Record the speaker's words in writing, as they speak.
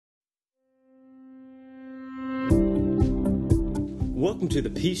Welcome to the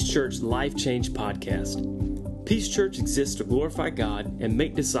Peace Church Life Change Podcast. Peace Church exists to glorify God and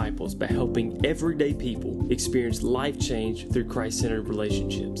make disciples by helping everyday people experience life change through Christ-centered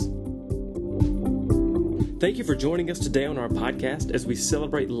relationships. Thank you for joining us today on our podcast as we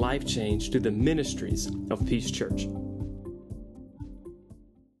celebrate life change through the ministries of Peace Church.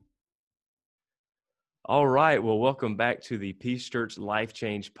 All right, well, welcome back to the Peace Church Life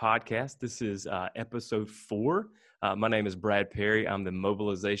Change Podcast. This is episode 4. My name is Brad Perry. I'm the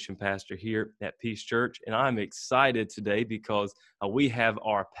mobilization pastor here at Peace Church, and I'm excited today because we have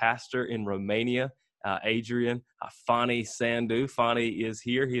our pastor in Romania, Adrian Fani Sandu. Fani is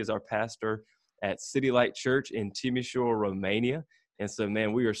here. He is our pastor at City Light Church in Timișoara, Romania. And so,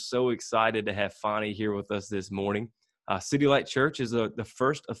 man, we are so excited to have Fani here with us this morning. City Light Church is the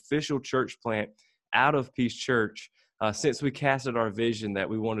first official church plant out of Peace Church since we casted our vision that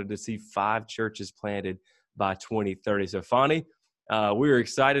we wanted to see 5 churches planted by 2030. So, Fani, we're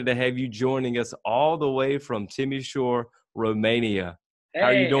excited to have you joining us all the way from Timișoara, Romania. How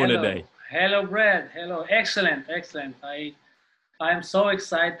are you doing today? Hello, Brad. Hello. Excellent. I'm so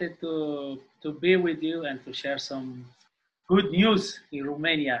excited to be with you and to share some good news in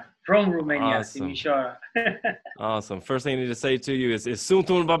Romania, from Romania, Awesome. Timișoara. Awesome. First thing I need to say to you is sunt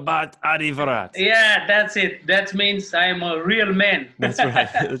un bărbat adevărat. Yeah, that's it. That means I'm a real man. That's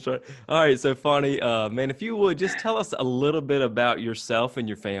right. That's right. All right. So, Fani, man, if you would just tell us a little bit about yourself and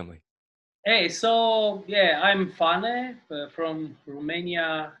your family. Hey, so yeah, I'm Fane from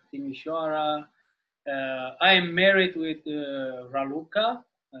Romania, Timișoara. I am married with Raluca,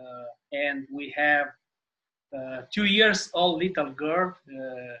 and we have 2 years old little girl,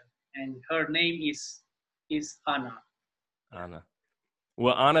 and her name is Anna. Anna.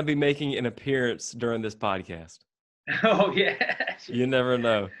 Will Anna be making an appearance during this podcast? Oh yeah. You never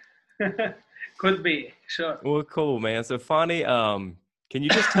know. Could be, sure. Well, cool, man. So, Fani, can you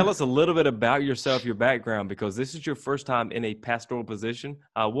just tell us a little bit about yourself, your background, because this is your first time in a pastoral position.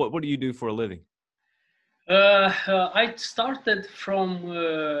 What do you do for a living? I started from,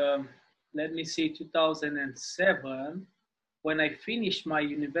 2007. When I finished my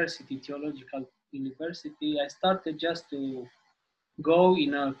university, theological university, I started just to go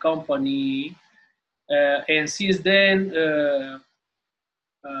in a company. And since then,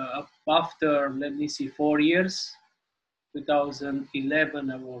 after, 4 years,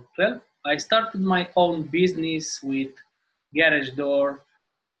 2011 or 12, I started my own business with garage door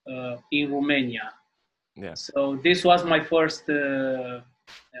in Romania. Yeah. So this was my first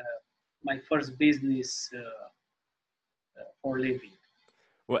business for living.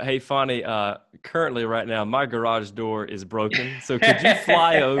 Well, hey, Fani, currently right now, my garage door is broken. So could you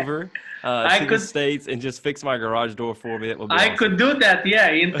fly over to the States and just fix my garage door for me? That would be awesome. Could do that,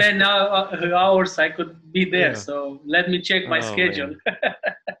 yeah. In 10 hours, I could be there. Yeah. So let me check my schedule.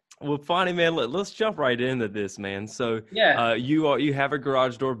 Well, Fani, man, let's jump right into this, man. So you have a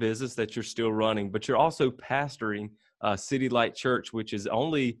garage door business that you're still running, but you're also pastoring City Light Church, which is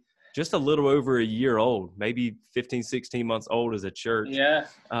only just a little over a year old, maybe 15, 16 months old as a church. Yeah.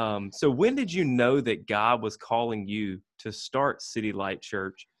 So when did you know that God was calling you to start City Light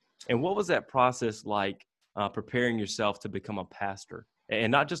Church? And what was that process like preparing yourself to become a pastor?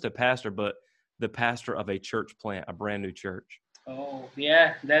 And not just a pastor, but the pastor of a church plant, a brand new church. Oh,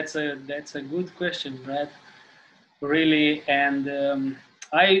 yeah, that's a good question, Brad. Really. And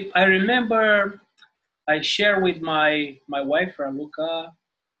I remember I shared with my wife, Raluca,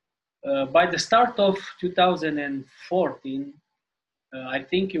 by the start of 2014, I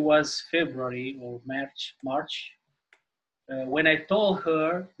think it was February or March, when I told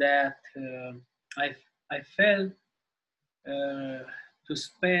her that I felt to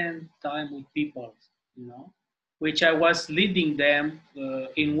spend time with people, which I was leading them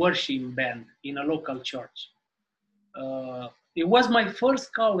in worship band in a local church. It was my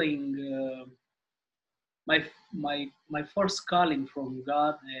first calling. My first calling from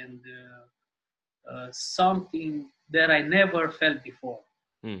God, and something that I never felt before.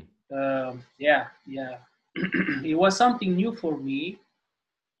 It was something new for me.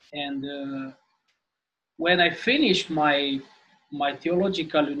 And when I finished my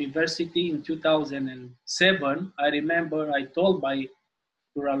theological university in 2007, I remember I told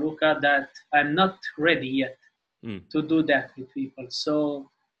Raluca that I'm not ready yet to do that with people. So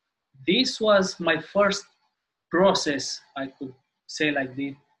this was my first process, I could say like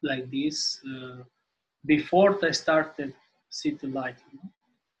this, before I started City Light.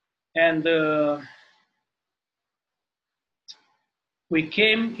 And we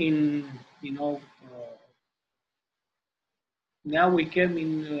came in,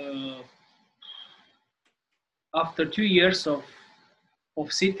 after 2 years of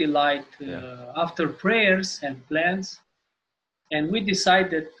of City Light after prayers and plans, and we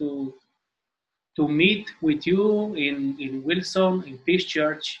decided to meet with you in Wilson in Peace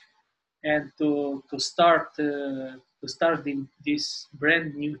Church, and to start in this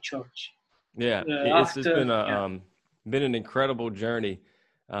brand new church. Yeah, it's After been an incredible journey.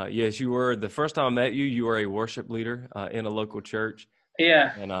 Yes, you were the first time I met you. You were a worship leader in a local church,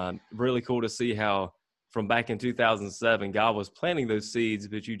 yeah and really cool to see how from back in 2007, God was planting those seeds,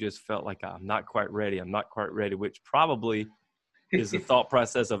 but you just felt like I'm not quite ready. I'm not quite ready, which probably is the thought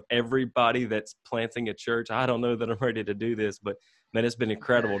process of everybody that's planting a church. I don't know that I'm ready to do this, but man, it's been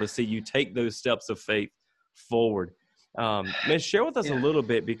incredible to see you take those steps of faith forward. Man, share with us a little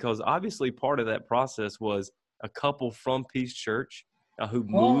bit, because obviously part of that process was a couple from Peace Church who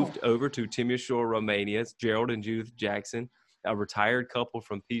moved over to Timișoara, Romania. It's Gerald and Judith Jackson, a retired couple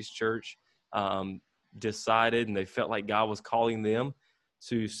from Peace Church, decided, and they felt like God was calling them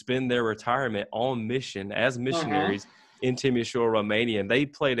to spend their retirement on mission as missionaries in Timișoara, Romania. And they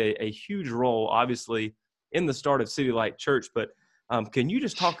played a huge role, obviously, in the start of City Light Church. But can you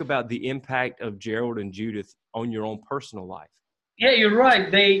just talk about the impact of Gerald and Judith on your own personal life? Yeah, you're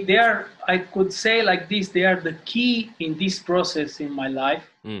right. They are, I could say like this, they are the key in this process in my life.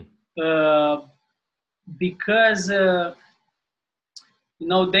 Because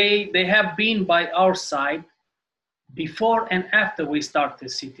they have been by our side before and after we started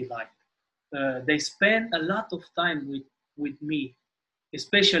City Light. They spent a lot of time with me,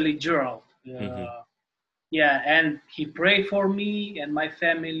 especially Gerald. Yeah, and he prayed for me and my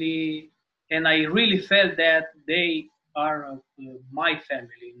family, and I really felt that they are my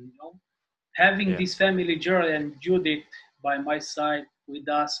family. Having this family, Gerald and Judith, by my side, with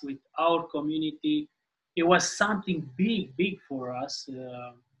us, with our community, it was something big for us,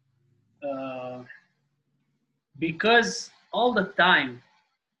 because all the time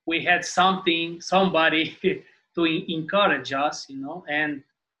we had somebody to encourage us, and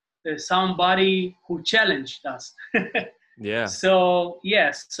somebody who challenged us. Yeah. So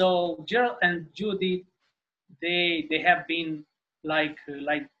Gerald and Judy, they have been like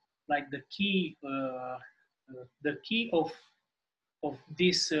the key of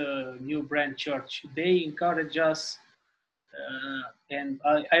this new brand church. They encourage us, and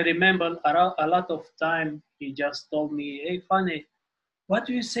I remember a lot of time he just told me, "Hey, Fanny, what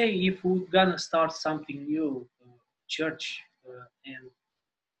do you say if we're gonna start something new, church, and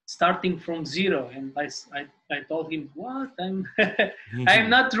starting from zero?" And I told him, "What? I'm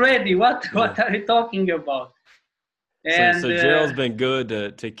not ready. What are you talking about?" And so Gerald's been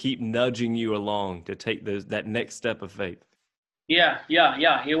good to keep nudging you along to take that next step of faith. Yeah.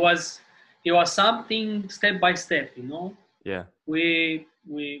 It was something step by step, Yeah. We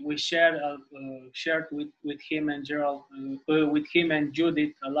shared with him and Gerald, with him and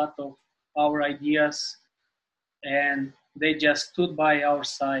Judith, a lot of our ideas, and they just stood by our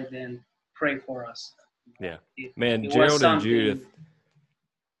side and prayed for us. Yeah, Gerald and Judith.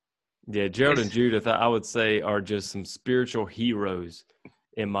 Yeah, Gerald Yes. and Judith, I would say, are just some spiritual heroes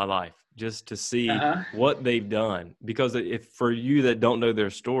in my life, just to see what they've done. Because if for you that don't know their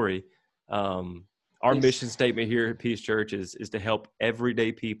story, our mission statement here at Peace Church is to help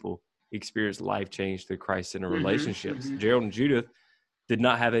everyday people experience life change through Christ-centered relationships. Gerald and Judith did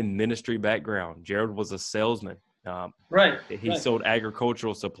not have a ministry background. Gerald was a salesman. He sold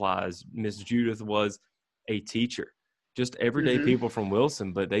agricultural supplies. Miss Judith was a teacher. Just everyday people from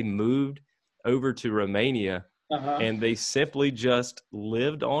Wilson, but they moved over to Romania, and they simply just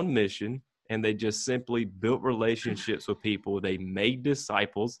lived on mission, and they just simply built relationships with people. They made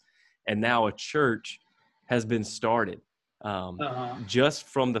disciples, and now a church has been started just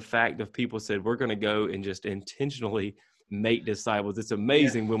from the fact of people said, we're going to go and just intentionally make disciples. It's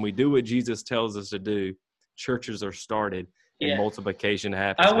amazing when we do what Jesus tells us to do, churches are started. And multiplication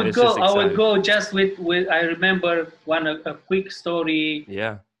happens. I would go just with I remember a quick story.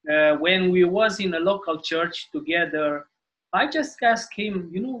 Yeah. When we was in a local church together, I just asked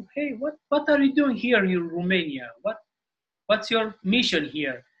him, hey, what are you doing here in Romania? What's your mission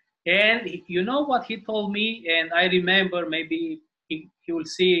here? And you know what he told me, and I remember, maybe he will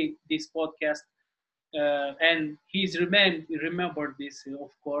see this podcast, and he's remembered this, of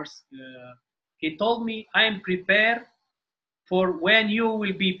course. He told me, I'm prepared for when you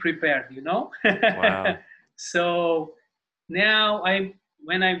will be prepared, Wow. So now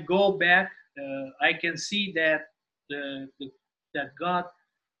when I go back, I can see that that God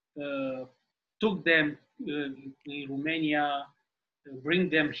took them in Romania, bring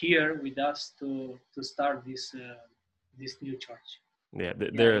them here with us to start this new church. Yeah,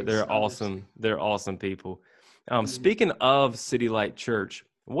 they're awesome. They're awesome people. Speaking of City Light Church,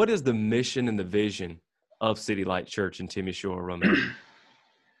 what is the mission and the vision of City Light Church in Timisoara, Romania?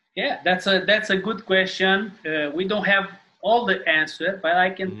 Yeah, that's a good question. We don't have all the answer, but I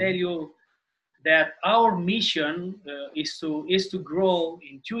can tell you that our mission is to grow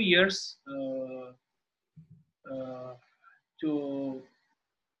in 2 years to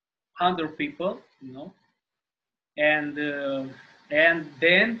 100 people, and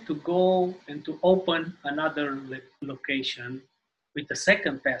then to go and to open another location with the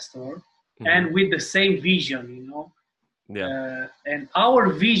second pastor and with the same vision. Yeah. And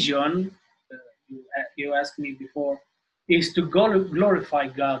our vision, you asked me before, is to glorify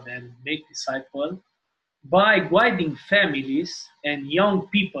God and make disciples by guiding families and young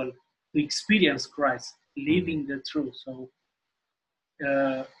people to experience Christ, living the truth. So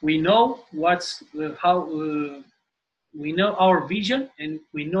we know how we know our vision and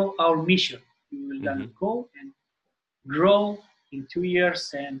we know our mission. We will gonna go and grow in 2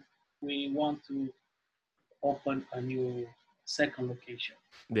 years, and we want to open a new second location.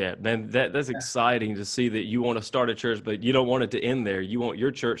 Yeah, man, that's exciting to see that you want to start a church, but you don't want it to end there. You want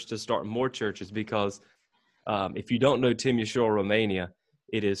your church to start more churches because if you don't know Timisoara, Romania,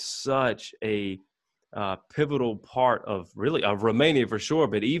 it is such a pivotal part of Romania for sure,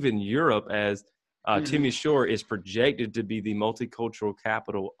 but even Europe, as Timisoara is projected to be the multicultural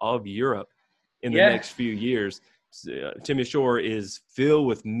capital of Europe in the next few years. Timisoara is filled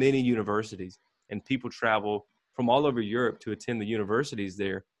with many universities, and people travel from all over Europe to attend the universities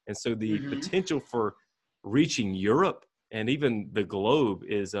there. And so the potential for reaching Europe and even the globe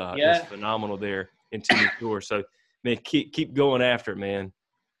is phenomenal there in Timisoara. So, man, keep going after it, man.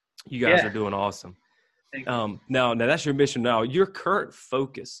 You guys are doing awesome. Now that's your mission. Now, your current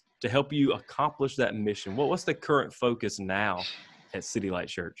focus to help you accomplish that mission. What's the current focus now at City Light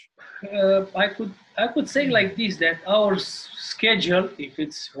Church? I could say like this, that our schedule, if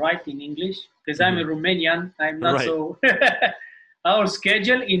it's right in English, because I'm a Romanian, I'm not so. Our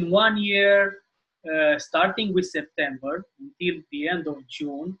schedule in 1 year, starting with September until the end of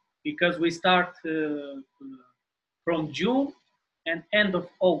June, because we start from June and end of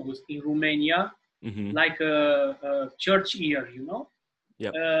August in Romania, like a church year,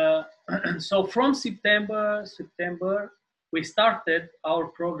 Yep. So from September, we started our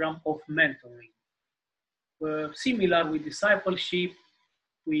program of mentoring. Similar with discipleship,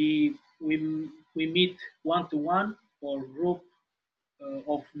 we meet one-to-one or group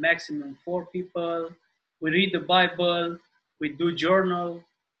of maximum 4 people. We read the Bible, we do journal,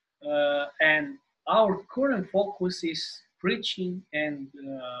 and our current focus is preaching and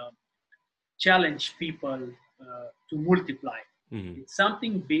challenge people to multiply. It's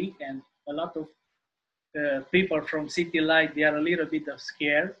something big, and a lot of people from City Light, they are a little bit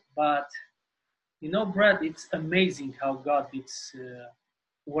scared, but Brad, it's amazing how God is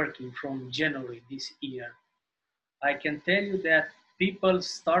working from January this year. I can tell you that people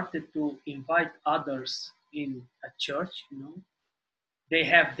started to invite others in a church, They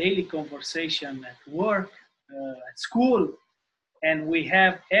have daily conversation at work, at school, and we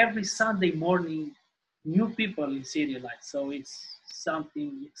have every Sunday morning new people in City Light. So it's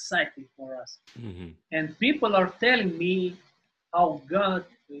something exciting for us. And people are telling me how God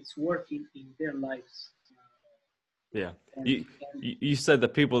is working in their lives. Yeah. You said the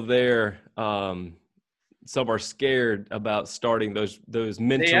people there, some are scared about starting those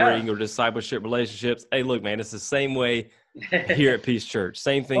mentoring or discipleship relationships. Hey, look, man, it's the same way here at Peace Church.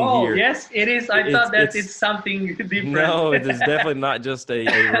 Same thing here. Oh, yes, it is. I thought that it's something different. No, it is definitely not just a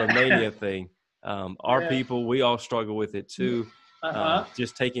Romania thing. Our people, we all struggle with it too.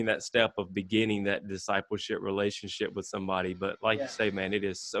 Just taking that step of beginning that discipleship relationship with somebody. But like you say, man, it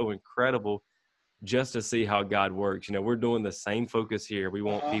is so incredible just to see how God works. We're doing the same focus here. We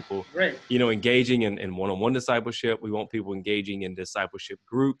want people, engaging in one-on-one discipleship. We want people engaging in discipleship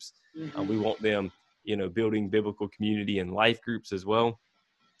groups. We want them, building biblical community and life groups as well.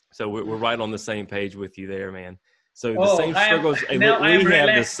 So we're right on the same page with you there, man. So the same struggles.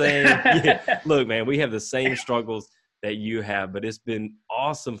 Look, man, we have the same struggles that you have, but it's been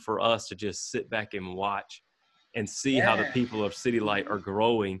awesome for us to just sit back and watch and see how the people of City Light are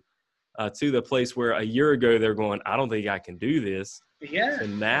growing to the place where a year ago they're going, I don't think I can do this.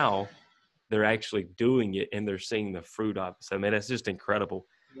 And now they're actually doing it and they're seeing the fruit of it. So, man, that's just incredible.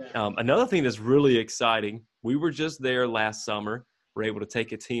 Another thing that's really exciting, we were just there last summer. We're able to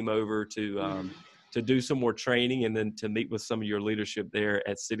take a team over to do some more training and then to meet with some of your leadership there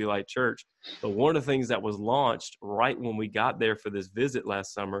at City Light Church. But one of the things that was launched right when we got there for this visit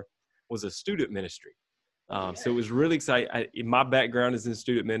last summer was a student ministry. So it was really exciting. My background is in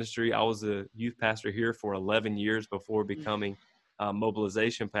student ministry. I was a youth pastor here for 11 years before becoming a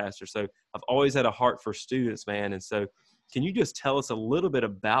mobilization pastor. So I've always had a heart for students, man. And so can you just tell us a little bit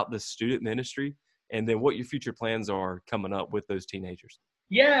about the student ministry and then what your future plans are coming up with those teenagers?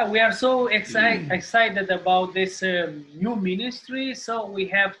 Yeah, we are so excited about this new ministry. So we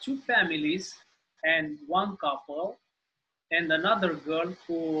have two families and one couple and another girl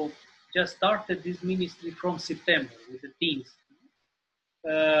who just started this ministry from September with the teens.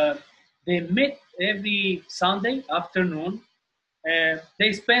 Uh, they meet every Sunday afternoon.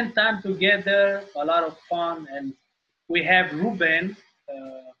 They spend time together, a lot of fun, and we have Ruben.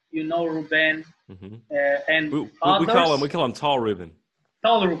 You know Ruben, Mm-hmm. and We others. we call him Tall Ruben.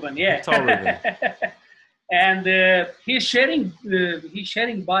 Tall Ruben, yeah. Tall Ruben. And he's sharing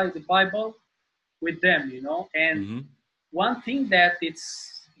by the Bible with them, you know. And Mm-hmm. one thing that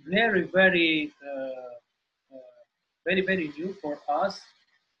it's very, very new for us.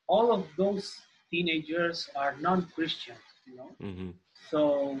 All of those teenagers are non-Christians, you know. Mm-hmm.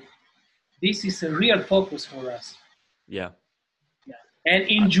 So this is a real focus for us. Yeah. Yeah. And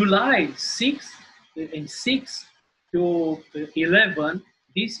in July 6th, in 6 to 11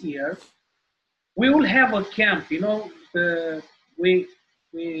 this year, we will have a camp. You know, we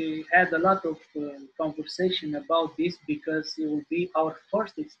had a lot of conversation about this because it will be our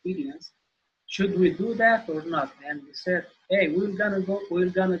first experience. Should we do that or not? And we said, hey, we're gonna go. We're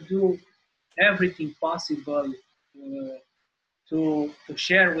gonna do everything possible to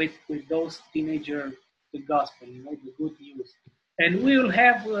share with those teenagers the gospel. You know, the good news. And we will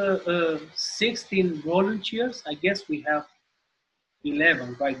have 16 volunteers. I guess we have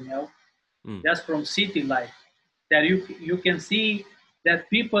 11 right now, just from City Life. That you can see that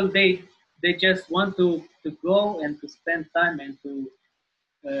people they just want to go and to spend time and to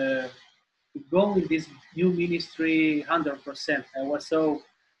go in this new ministry 100%. I was so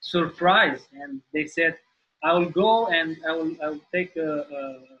surprised, and they said, "I will go and I will take a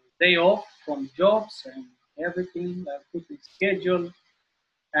day off from jobs and everything. I put the schedule.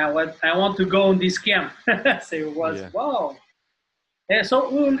 I want to go in this camp." So it was wow. So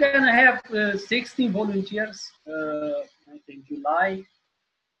we're gonna have 16 volunteers in July,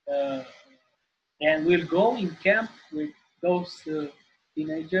 uh, and we'll go in camp with those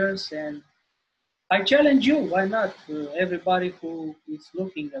teenagers. And I challenge you, why not? Everybody who is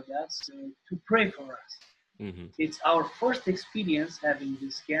looking at us to pray for us. Mm-hmm. It's our first experience having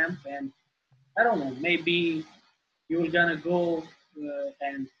this camp, and I don't know, maybe you're gonna go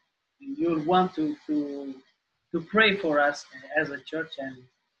and you'll want to pray for us as a church and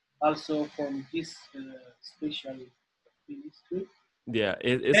also for this special ministry. Yeah,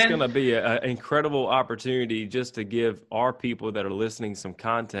 it's going And to be an incredible opportunity just to give our people that are listening some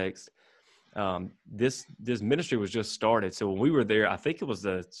context. This ministry was just started. So when we were there, I think it was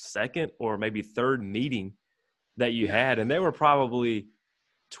the second or maybe third meeting that you had, and there were probably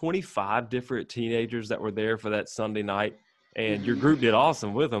 25 different teenagers that were there for that Sunday night, and your group did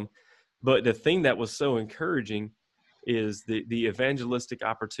awesome with them. But the thing that was so encouraging is the evangelistic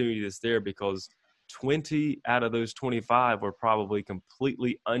opportunity that's there, because 20 out of those 25 were probably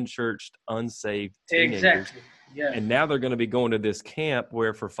completely unchurched, unsaved teenagers. exactly, yeah. And now they're going to be going to this camp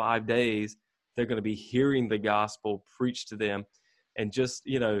where for 5 days they're going to be hearing the gospel preached to them. And just,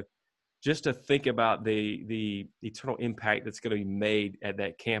 you know, just to think about the eternal impact that's going to be made at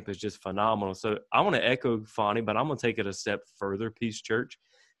that camp is just phenomenal. So I want to echo Fonnie, but I'm going to take it a step further, Peace Church.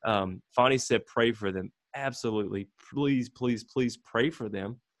 Fonnie said, pray for them. Absolutely. Please, please, please pray for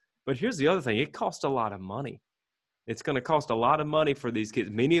them. But here's the other thing. It costs a lot of money. It's going to cost a lot of money for these kids.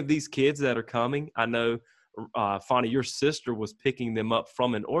 Many of these kids that are coming, I know, Fonnie, your sister was picking them up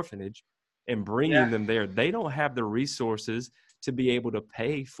from an orphanage and bringing them there. They don't have the resources to be able to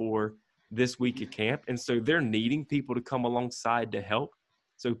pay for this week of camp. And so they're needing people to come alongside to help.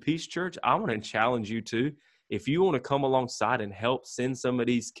 So Peace Church, I want to challenge you too. If you want to come alongside and help send some of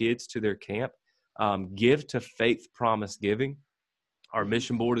these kids to their camp, give to Faith Promise Giving. Our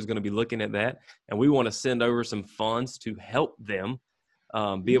mission board is going to be looking at that, and we want to send over some funds to help them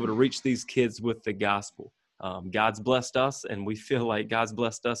be able to reach these kids with the gospel. God's blessed us, and we feel like God's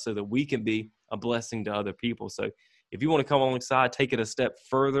blessed us so that we can be a blessing to other people. So if you want to come alongside, take it a step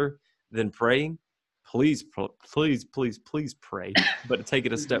further than praying, please, please, please, please pray, but to take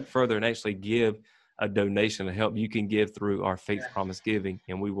it a step further and actually give a donation to help, you can give through our Faith Promise Giving,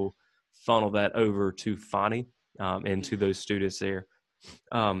 and we will funnel that over to Fonnie and to those students there.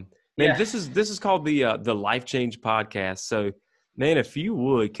 Man, this is called the Life Change Podcast. So, man, if you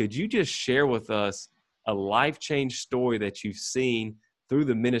would, could you just share with us a life change story that you've seen through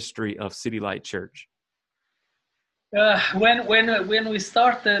the ministry of City Light Church? When we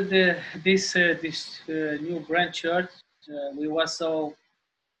started this new branch church, we was so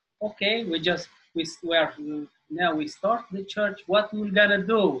okay. We were now we start the church. What we're gonna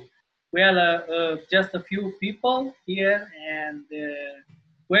do? Well, just a few people here, and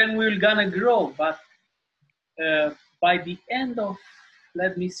when we're gonna grow. But by the end of,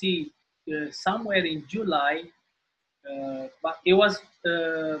 let me see, somewhere in July, but it was,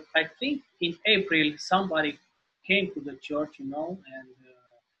 I think, in April, somebody came to the church, and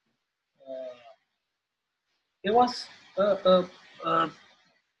it was a, a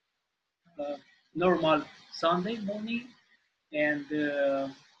normal Sunday morning, and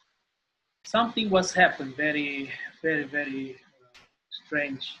something was happened very, very, very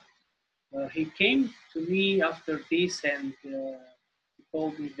strange. He came to me after this, and he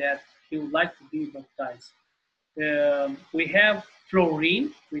told me that he would like to be baptized. We have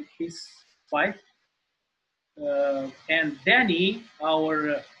Florine with his wife, and Danny,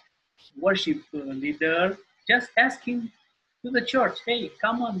 our worship leader, just asked him to the church, hey,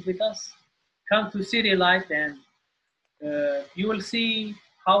 come on with us, come to City Light, and you will see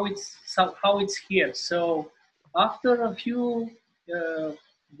how it's here. So after a few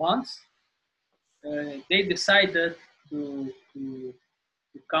months, they decided to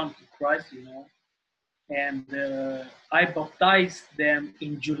come to Christ, and I baptized them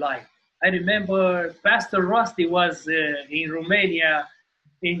in July. I remember Pastor Rusty was in Romania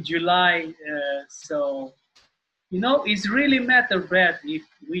in July, so it's really matter, Brad, if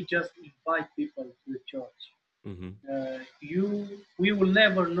we just invite people to the church. Mm-hmm. We will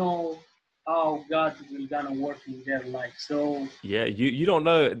never know how God will gonna work in their life. So Yeah, you don't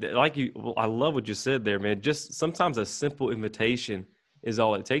know, well, I love what you said there, man. Just sometimes a simple invitation is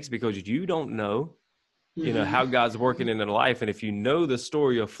all it takes, because you don't know, how God's working in their life. And if you know the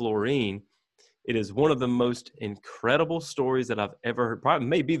story of Florine, it is one of the most incredible stories that I've ever heard. Probably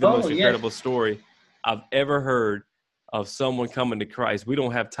maybe the most yes, incredible story I've ever heard of someone coming to Christ. We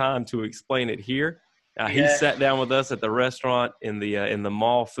don't have time to explain it here. He yeah, sat down with us at the restaurant in the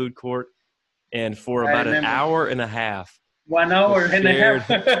mall food court, and for I about an remember hour and a half, 1 hour and a half.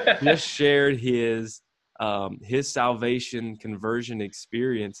 just shared his salvation conversion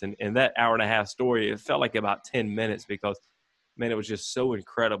experience. And that hour and a half story, it felt like about 10 minutes, because man, it was just so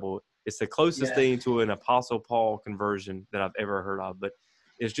incredible. It's the closest Yeah. thing to an Apostle Paul conversion that I've ever heard of. But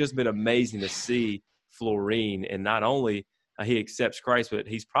it's just been amazing to see Florine, and not only he accepts Christ, but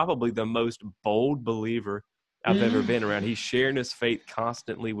he's probably the most bold believer I've ever been around. He's sharing his faith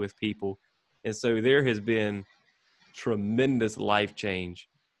constantly with people. And so there has been tremendous life change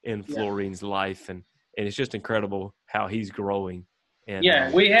in Yeah. Florine's life, and it's just incredible how he's growing. And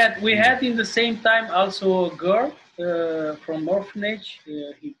Yeah, we had in the same time also a girl from orphanage.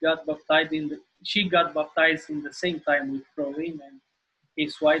 She got baptized in the same time with Florine and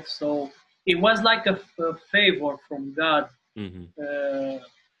his wife. So it was like a favor from God. mm-hmm.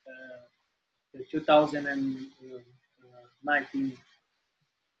 2019.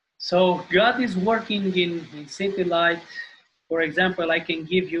 So God is working in City Light. For example, I can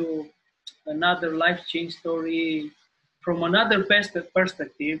give you another life change story from another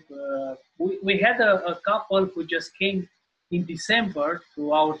perspective. We had a couple who just came in December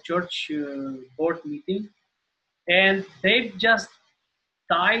to our church board meeting, and they've just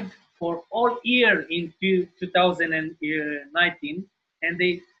died for all year in 2019, and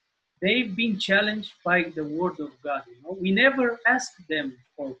they've been challenged by the word of God. We never asked them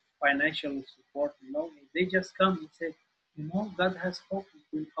for financial support. They just come and say, God has spoken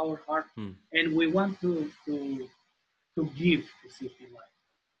to our heart, and we want to give to City Light.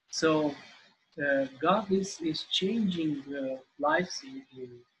 So God is changing lives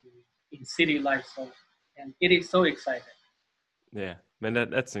in City Light. So, and it is so exciting. Yeah, man,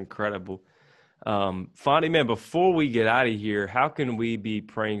 that's incredible. Fondy, man, before we get out of here, how can we be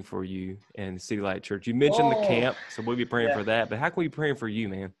praying for you and City Light Church? You mentioned the camp, so we'll be praying for that. But how can we be praying for you,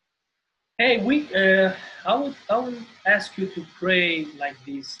 man? Hey, I would ask you to pray like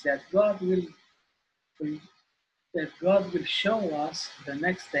this, that God will show us the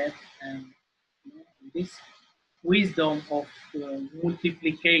next step, and this wisdom of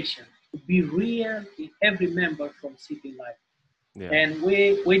multiplication to be real in every member from City Light. Yeah. And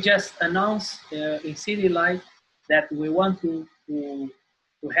we just announced in City Light that we want to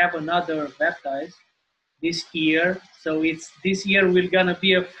have another baptized this year. So it's this year we're gonna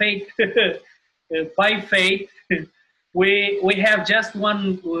be a faith by faith. We have just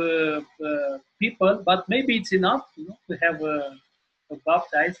one people, but maybe it's enough, to have a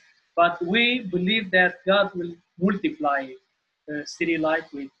baptized. But we believe that God will multiply City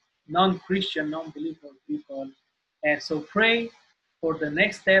Light with non-Christian, non-believer people, And so pray for the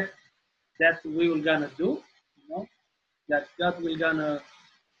next step that we will gonna do, that God will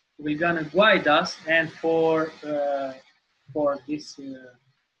gonna guide us, and for this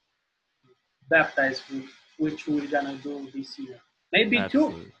baptize which we're gonna do this year. Maybe two.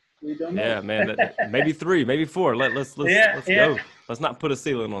 Absolutely. We don't know. Yeah, man. Maybe 3, maybe 4. Let's Yeah. go. Let's not put a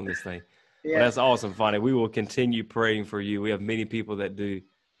ceiling on this thing. Yeah. Well, that's awesome, Fonny. We will continue praying for you. We have many people that do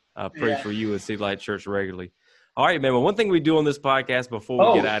pray for you at City Light Church regularly. All right, man. Well, one thing we do on this podcast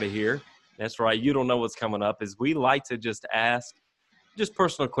before we get out of here, that's right, you don't know what's coming up, is we like to just ask just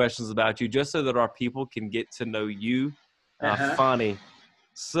personal questions about you, just so that our people can get to know you, Fonny.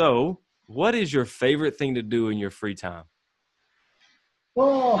 So, what is your favorite thing to do in your free time?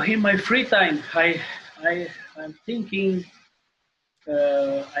 Oh, in my free time, I'm thinking.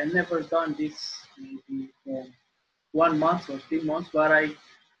 I never done this maybe 1 month or 3 months, but I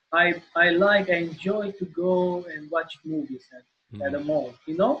enjoy to go and watch movies at the mall.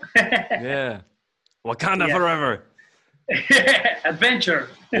 Yeah, Wakanda forever. Adventure.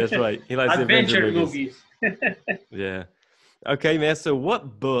 That's right. He likes adventure movies. Yeah. Okay, man. So,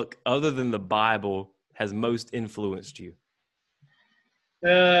 what book other than the Bible has most influenced you?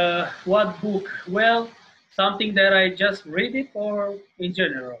 What book? Well, something that I just read it, or in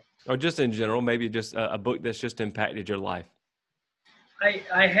general? Or just in general, maybe just a book that's just impacted your life.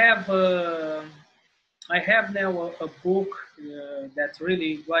 I have now a book that's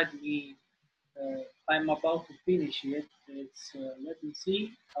really got me. I'm about to finish it. It's let me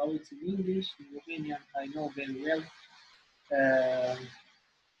see how it's in English. In Romanian, I know very well.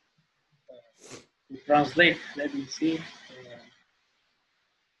 To translate, let me see.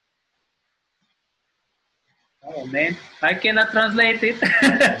 Oh man, I cannot translate it,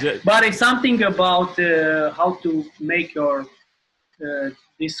 but it's something about how to make your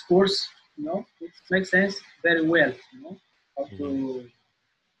discourse. It makes sense very well.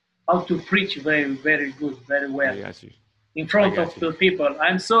 How to preach very, very good, very well in front of the people.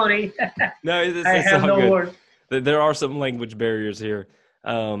 I'm sorry. No, I have no word. There are some language barriers here.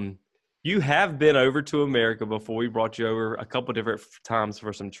 You have been over to America before. We brought you over a couple different times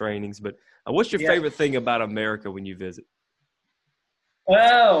for some trainings, but what's your favorite thing about America when you visit?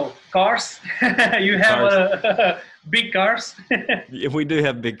 Well, cars. You have big cars. Yeah, we do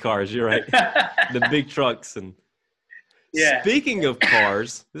have big cars. You're right. The big trucks. And speaking of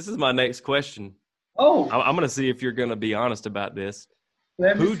cars, this is my next question. Oh, I'm going to see if you're going to be honest about this.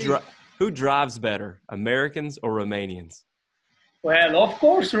 Who drives better, Americans or Romanians? Well, of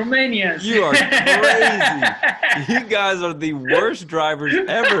course, Romanians. You are crazy. You guys are the worst drivers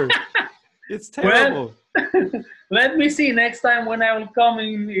ever. It's terrible. Well, let me see next time when I will come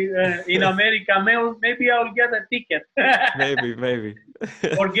in America. Maybe I will get a ticket. Maybe.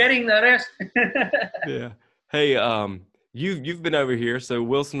 Or getting the rest. Yeah. Hey, you've been over here. So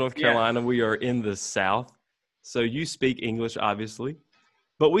Wilson, North Carolina, we are in the South. So you speak English, obviously,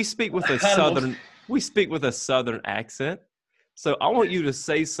 but we speak with a Southern accent. So I want you to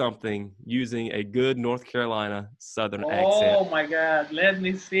say something using a good North Carolina Southern accent. Oh my God, let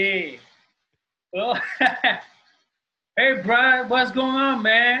me see. Oh. Hey, Brad, what's going on,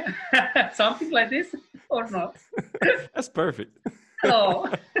 man? Something like this or not? That's perfect.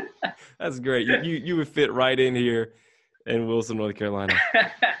 Oh. That's great. You would fit right in here in Wilson, North Carolina.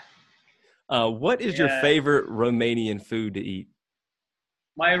 What is your favorite Romanian food to eat?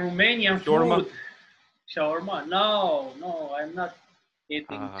 My Romanian food? Shawarma? No, I'm not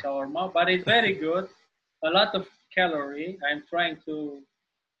eating shawarma, but it's very good. A lot of calorie. I'm trying to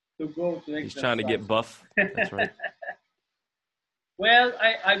go to exercise. He's trying to get buff. That's right. Well,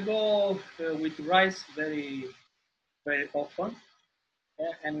 I go with rice very, very often,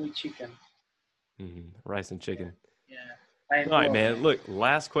 and with chicken. Rice and chicken. Yeah. All right, man. Look,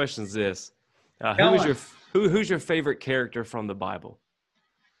 last question is this: who's your favorite character from the Bible?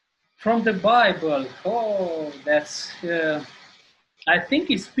 From the Bible, that's. I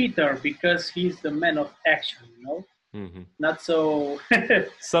think it's Peter, because he's the man of action. Not so.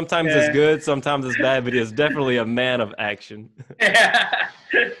 Sometimes it's good, sometimes it's bad, but he's definitely a man of action.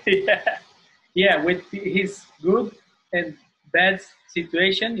 Yeah, with his good and bad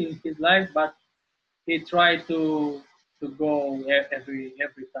situation in his life, but he tried to go every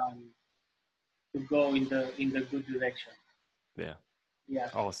time to go in the good direction. Yeah.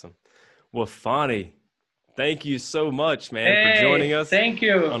 Awesome. Well, Fonny, thank you so much, man, for joining us. Thank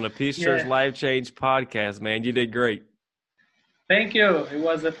you on the Peace Church Life Change podcast, man. You did great. Thank you. It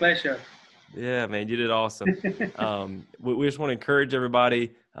was a pleasure. Yeah, man, you did awesome. We just want to encourage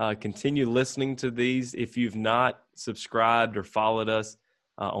everybody, continue listening to these. If you've not subscribed or followed us,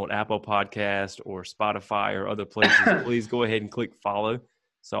 on Apple Podcast or Spotify or other places, please go ahead and click follow.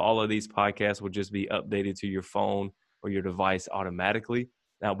 So all of these podcasts will just be updated to your phone or your device automatically.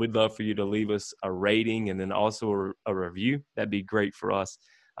 Now, we'd love for you to leave us a rating and then also a review. That'd be great for us.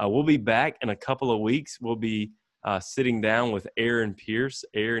 We'll be back in a couple of weeks. We'll be sitting down with Aaron Pierce.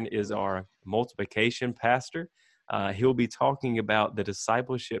 Aaron is our multiplication pastor. He'll be talking about the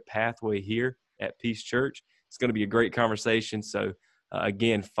discipleship pathway here at Peace Church. It's going to be a great conversation. So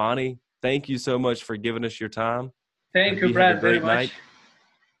again, Fonnie, thank you so much for giving us your time. Thank you, Brad, very much.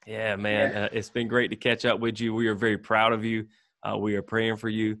 Yeah, man, it's been great to catch up with you. We are very proud of you. We are praying for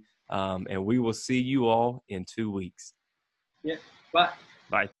you, and we will see you all in 2 weeks. Yeah, bye.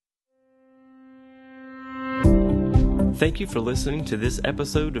 Bye. Thank you for listening to this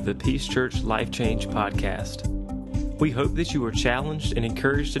episode of the Peace Church Life Change Podcast. We hope that you were challenged and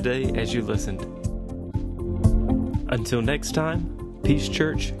encouraged today as you listened. Until next time, Peace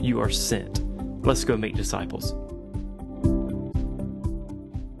Church, you are sent. Let's go make disciples.